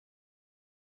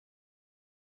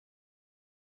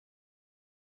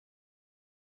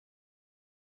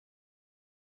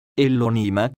Hello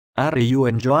Nima, are you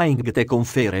enjoying the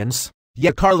conference?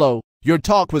 Yeah, Carlo, your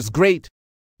talk was great.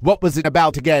 What was it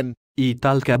about again? It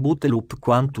talk about loop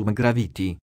quantum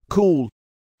gravity. Cool.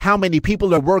 How many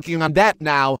people are working on that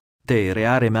now? There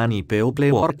are many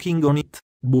people working on it,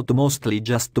 but mostly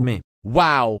just me.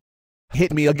 Wow.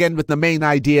 Hit me again with the main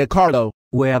idea, Carlo.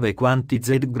 We have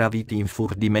quantized gravity in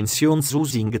 4 dimensions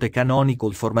using the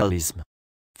canonical formalism.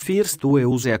 First we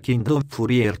use a kind of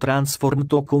Fourier transform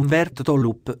to convert to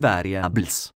loop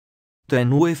variables.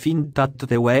 Then we find that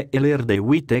the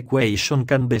Wheeler-DeWitt equation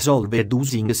can be solved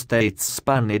using states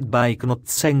spanned by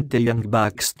knots and the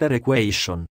Yang-Baxter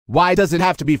equation. Why does it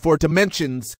have to be 4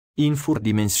 dimensions? In 4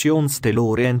 dimensions the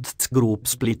Lorentz group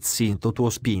splits into 2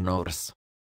 spinors.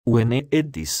 We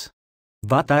need this.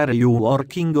 What are you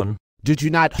working on? Did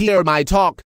you not hear my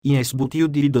talk? Yes, but you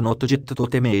did not get to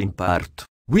the main part.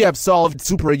 We have solved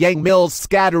Super Yang-Mills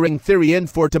scattering theory in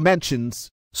 4 dimensions.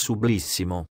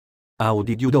 Sublissimo. How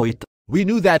did you do it? We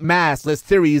knew that massless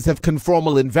theories have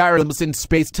conformal invariants in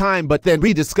space-time, but then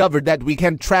we discovered that we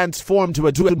can transform to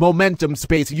a dual momentum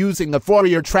space using a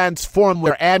Fourier transform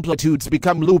where amplitudes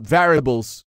become loop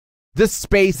variables. This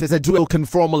space is a dual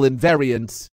conformal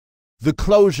invariance. The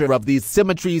closure of these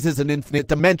symmetries is an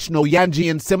infinite-dimensional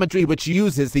Yangian symmetry which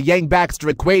uses the Yang-Baxter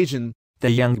equation.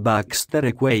 The Yang-Baxter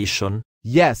equation?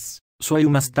 Yes. So you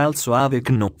must also have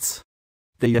knots.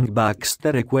 The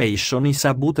Yang-Baxter equation is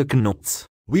about knots.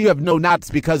 We have no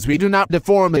knots because we do not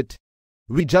deform it.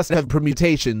 We just have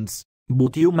permutations.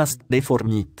 But you must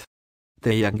deform it.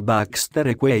 The Yang-Baxter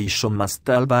equation must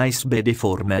always be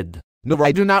deformed. No,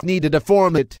 I do not need to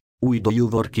deform it. Why do you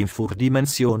work in 4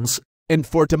 dimensions? In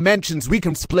 4 dimensions we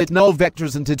can split null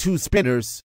vectors into 2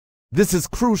 spinors. This is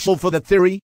crucial for the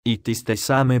theory. It is the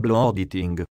same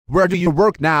auditing. Where do you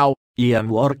work now? I am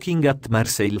working at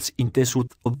Marseilles in the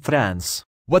south of France.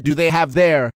 What do they have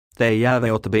there? They have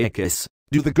hot bakes.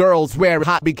 Do the girls wear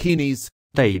hot bikinis?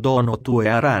 They do not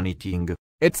wear anything.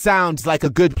 It sounds like a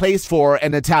good place for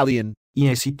an Italian.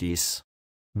 Yes, it is.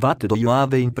 What do you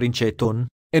have in Princeton?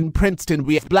 In Princeton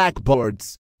we have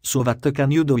blackboards. So what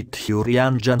can you do with your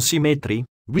Yangian symmetry?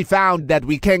 We found that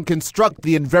we can construct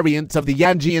the invariants of the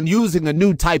Yangian using a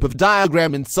new type of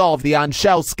diagram and solve the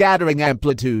on-shell scattering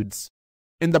amplitudes.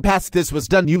 In the past this was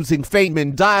done using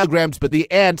Feynman diagrams, but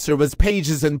the answer was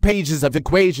pages and pages of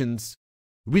equations.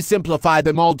 We simplified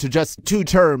them all to just 2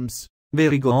 terms.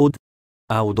 Very good.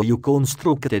 How do you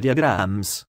construct the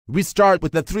diagrams? We start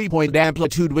with the 3-point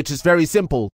amplitude, which is very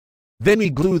simple. Then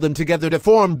we glue them together to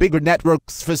form bigger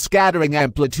networks for scattering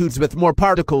amplitudes with more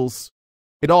particles.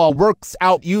 It all works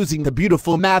out using the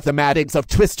beautiful mathematics of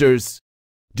twistors.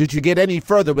 Did you get any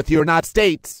further with your knot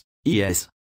states? Yes.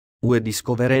 We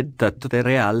discovered that the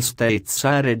real states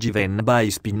are given by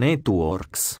spin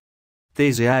networks.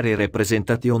 These are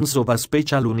representations of a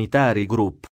special unitary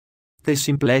group. The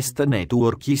simplest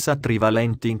network is a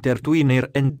trivalent intertwiner,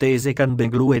 and these can be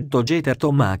glued together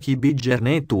to make bigger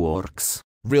networks.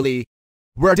 Really?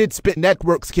 Where did spin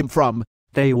networks come from?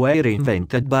 They were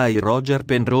invented by Roger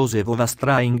Penrose who was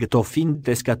trying to find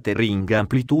the scattering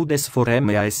amplitudes for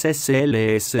MASS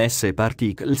LSS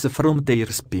particles from their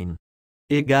spin.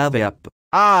 He gave up.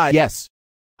 Ah, yes.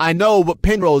 I know what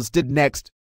Penrose did next.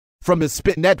 From his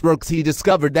spin networks he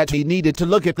discovered that he needed to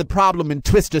look at the problem in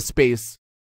twistor space.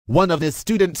 One of his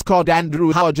students called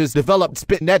Andrew Hodges developed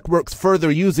spin networks further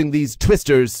using these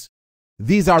twistors.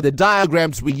 These are the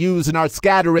diagrams we use in our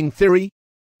scattering theory.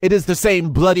 It is the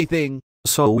same bloody thing.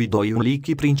 So we do you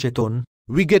like Princeton?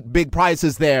 We get big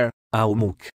prizes there. How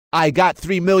much? I got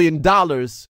 $3 million.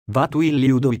 What will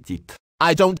you do with it?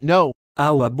 I don't know.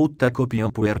 How about a copy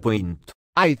on PowerPoint?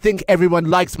 I think everyone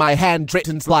likes my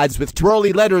handwritten slides with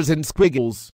twirly letters and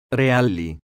squiggles.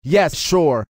 Really? Yes,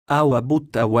 sure. How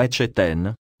about a watch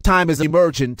 10? Time is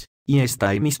emergent. Yes,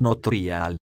 time is not real.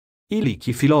 I like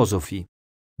philosophy.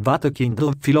 What kind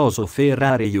of philosopher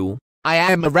are you? I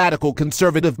am a radical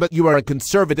conservative, but you are a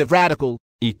conservative radical.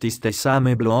 It is the same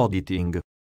auditing.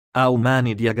 How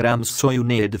many diagrams so you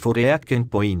need for a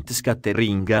point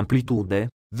scattering amplitude?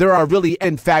 There are really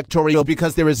n factorial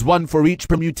because there is 1 for each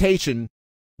permutation.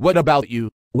 What about you?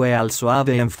 We also have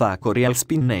n factorial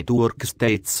spin network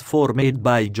states formed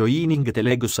by joining the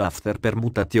Legos after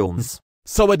permutations.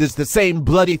 So it is the same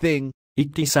bloody thing.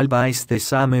 It is always the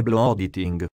same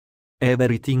auditing.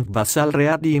 Everything was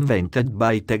already invented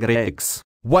by the Greeks.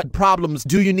 What problems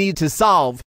do you need to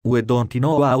solve? We don't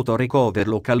know how to recover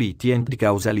locality and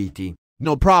causality.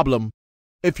 No problem.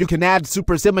 If you can add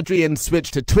supersymmetry and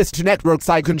switch to twist networks,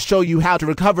 I can show you how to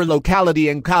recover locality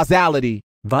and causality.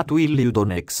 What will you do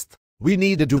next? We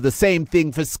need to do the same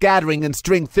thing for scattering and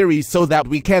string theory so that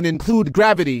we can include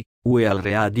gravity. We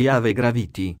already have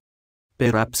gravity.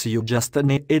 Perhaps you just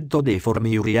need to deform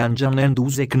your engine and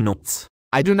use knots.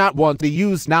 I do not want to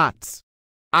use knots.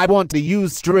 I want to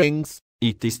use strings.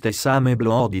 It is the same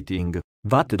blow auditing.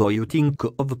 What do you think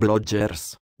of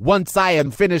blowjars? Once I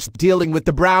am finished dealing with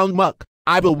the brown muck,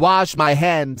 I will wash my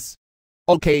hands.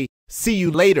 Okay, see you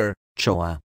later.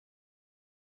 Ciao.